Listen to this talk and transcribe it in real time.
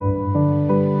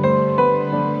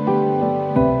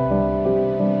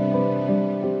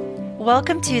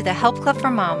Welcome to the Help Club for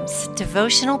Moms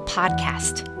devotional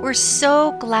podcast. We're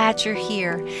so glad you're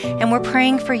here, and we're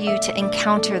praying for you to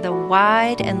encounter the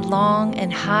wide and long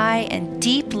and high and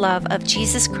deep love of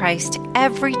Jesus Christ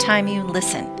every time you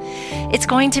listen. It's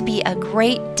going to be a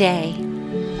great day.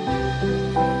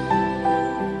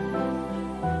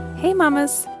 Hey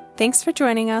mamas, thanks for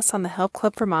joining us on the Help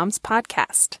Club for Moms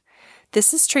podcast.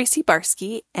 This is Tracy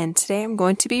Barsky, and today I'm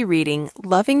going to be reading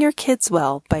Loving Your Kids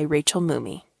Well by Rachel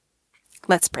Moomey.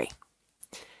 Let's pray.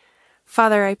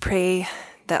 Father, I pray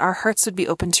that our hearts would be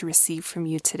open to receive from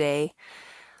you today.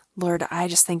 Lord, I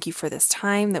just thank you for this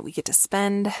time that we get to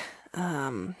spend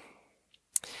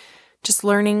just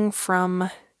learning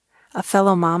from a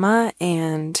fellow mama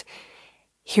and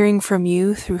hearing from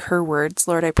you through her words.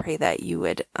 Lord, I pray that you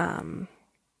would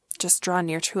just draw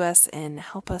near to us and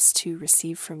help us to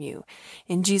receive from you.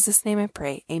 In Jesus' name I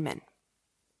pray, amen.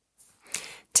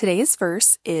 Today's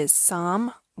verse is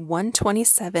Psalm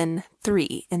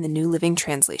 127:3 in the New Living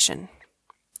Translation.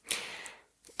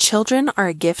 Children are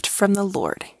a gift from the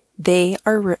Lord. They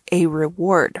are a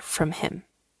reward from Him.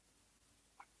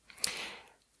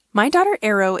 My daughter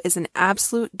Arrow is an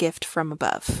absolute gift from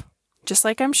above, just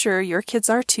like I'm sure your kids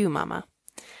are too, Mama.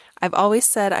 I've always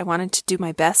said I wanted to do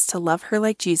my best to love her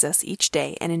like Jesus each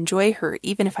day and enjoy her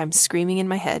even if I'm screaming in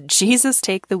my head, Jesus,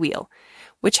 take the wheel,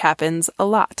 which happens a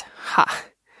lot. Ha!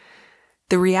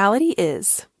 The reality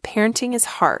is, parenting is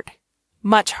hard,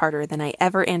 much harder than I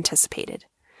ever anticipated.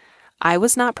 I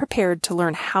was not prepared to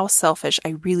learn how selfish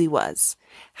I really was,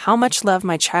 how much love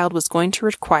my child was going to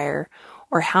require,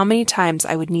 or how many times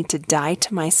I would need to die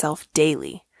to myself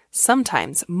daily,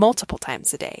 sometimes multiple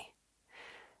times a day.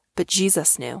 But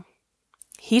Jesus knew.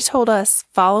 He told us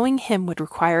following Him would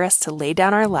require us to lay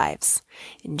down our lives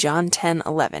in John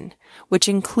 10:11, which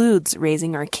includes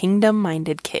raising our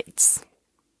kingdom-minded kids.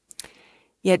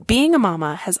 Yet being a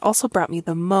mama has also brought me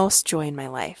the most joy in my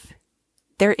life.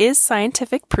 There is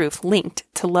scientific proof linked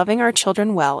to loving our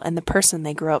children well and the person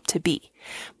they grow up to be,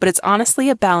 but it's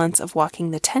honestly a balance of walking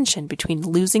the tension between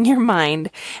losing your mind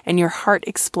and your heart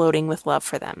exploding with love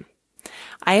for them.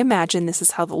 I imagine this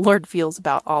is how the Lord feels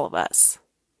about all of us.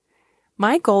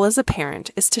 My goal as a parent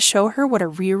is to show her what a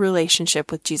real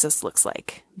relationship with Jesus looks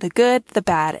like, the good, the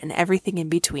bad, and everything in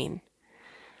between.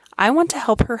 I want to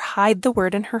help her hide the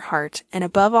word in her heart and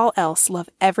above all else love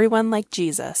everyone like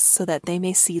Jesus so that they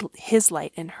may see His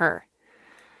light in her.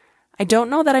 I don't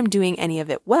know that I'm doing any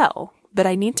of it well, but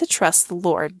I need to trust the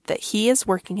Lord that He is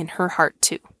working in her heart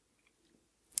too.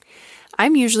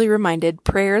 I'm usually reminded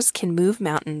prayers can move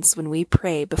mountains when we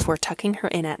pray before tucking her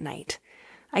in at night.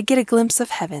 I get a glimpse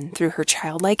of heaven through her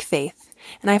childlike faith,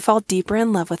 and I fall deeper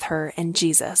in love with her and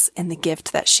Jesus and the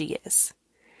gift that she is.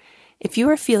 If you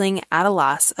are feeling at a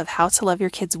loss of how to love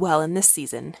your kids well in this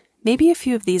season, maybe a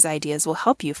few of these ideas will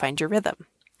help you find your rhythm.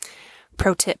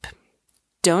 Pro tip: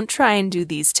 don't try and do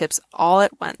these tips all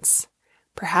at once.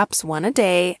 Perhaps one a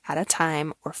day at a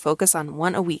time, or focus on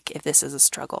one a week if this is a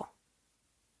struggle.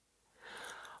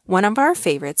 One of our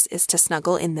favorites is to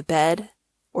snuggle in the bed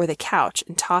or the couch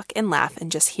and talk and laugh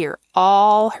and just hear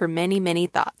all her many, many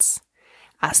thoughts.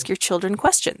 Ask your children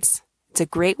questions. It's a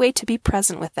great way to be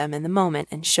present with them in the moment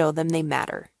and show them they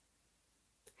matter.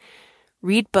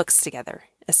 Read books together,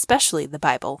 especially the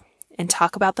Bible, and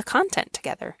talk about the content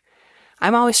together.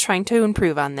 I'm always trying to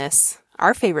improve on this.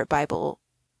 Our favorite Bible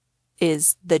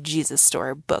is the Jesus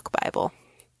Store Book Bible.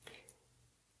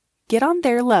 Get on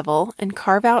their level and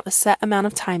carve out a set amount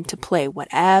of time to play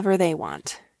whatever they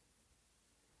want.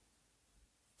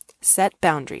 Set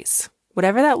boundaries,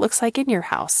 whatever that looks like in your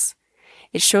house.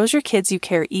 It shows your kids you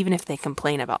care even if they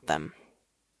complain about them.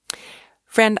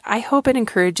 Friend, I hope it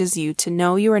encourages you to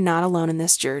know you are not alone in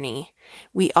this journey.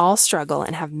 We all struggle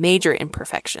and have major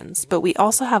imperfections, but we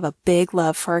also have a big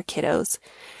love for our kiddos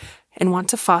and want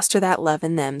to foster that love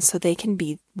in them so they can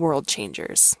be world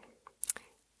changers.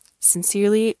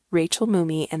 Sincerely, Rachel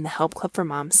Moomey and the Help Club for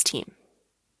Moms team.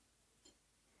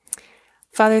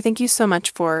 Father, thank you so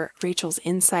much for Rachel's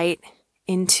insight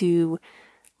into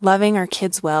loving our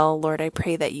kids well. Lord, I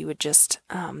pray that you would just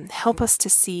help us to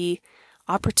see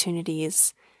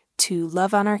opportunities to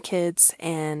love on our kids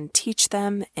and teach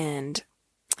them and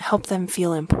help them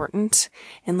feel important.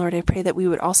 And Lord, I pray that we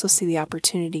would also see the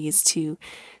opportunities to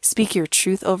speak your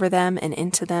truth over them and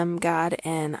into them, God.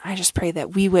 And I just pray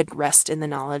that we would rest in the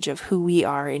knowledge of who we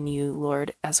are in you,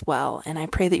 Lord, as well. And I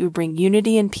pray that you would bring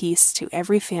unity and peace to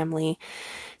every family,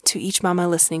 to each mama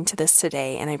listening to this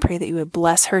today. And I pray that you would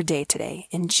bless her day today.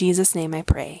 In Jesus' name I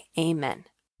pray. Amen.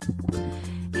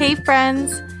 Hey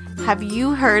friends, have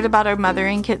you heard about our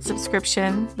Mothering Kit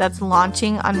subscription that's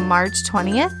launching on March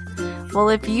 20th? Well,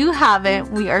 if you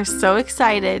haven't, we are so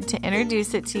excited to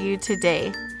introduce it to you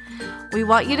today. We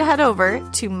want you to head over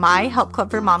to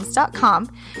myhelpclubformoms.com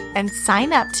and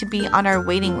sign up to be on our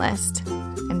waiting list.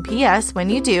 And P.S., when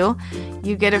you do,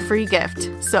 you get a free gift.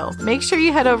 So make sure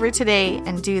you head over today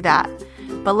and do that.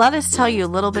 But let us tell you a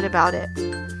little bit about it.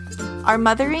 Our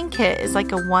mothering kit is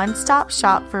like a one-stop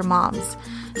shop for moms.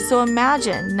 So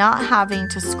imagine not having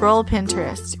to scroll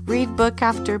Pinterest, read book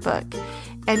after book,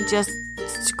 and just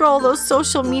scroll those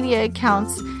social media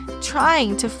accounts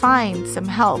trying to find some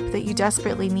help that you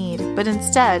desperately need, but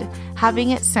instead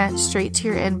having it sent straight to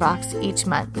your inbox each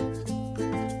month.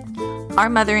 Our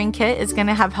mothering kit is going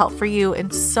to have help for you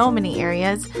in so many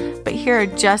areas, but here are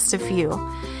just a few.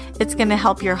 It's going to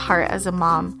help your heart as a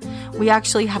mom. We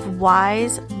actually have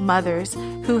wise mothers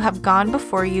who have gone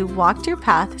before you, walked your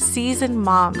path, seasoned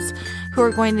moms who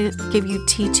are going to give you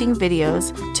teaching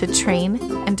videos to train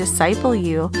and disciple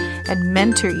you and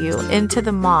mentor you into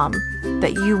the mom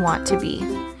that you want to be.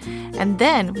 And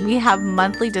then we have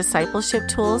monthly discipleship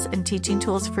tools and teaching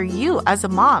tools for you as a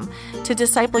mom to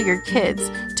disciple your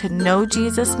kids, to know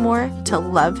Jesus more, to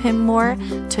love him more,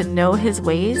 to know his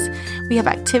ways. We have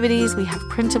activities, we have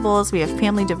printables, we have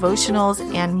family devotionals,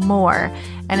 and more.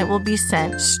 And it will be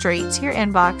sent straight to your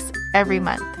inbox every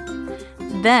month.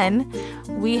 Then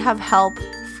we have help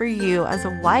for you as a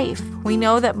wife. We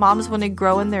know that moms want to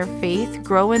grow in their faith,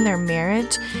 grow in their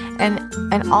marriage, and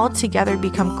all together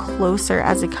become closer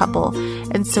as a couple.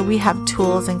 And so we have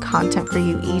tools and content for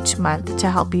you each month to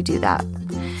help you do that.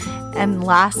 And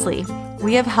lastly,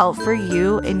 we have help for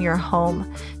you in your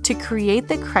home to create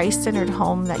the Christ-centered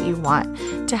home that you want,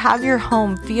 to have your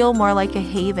home feel more like a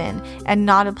haven and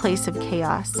not a place of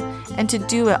chaos, and to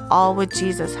do it all with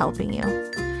Jesus helping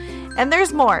you. And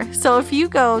there's more. So if you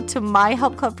go to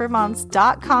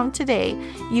myhelpclubformoms.com today,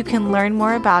 you can learn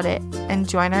more about it and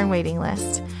join our waiting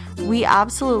list. We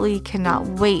absolutely cannot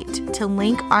wait to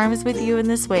link arms with you in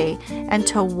this way and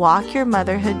to walk your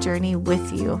motherhood journey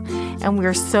with you. And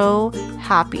we're so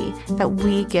happy that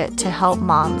we get to help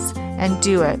moms and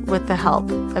do it with the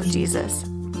help of Jesus.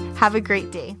 Have a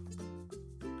great day.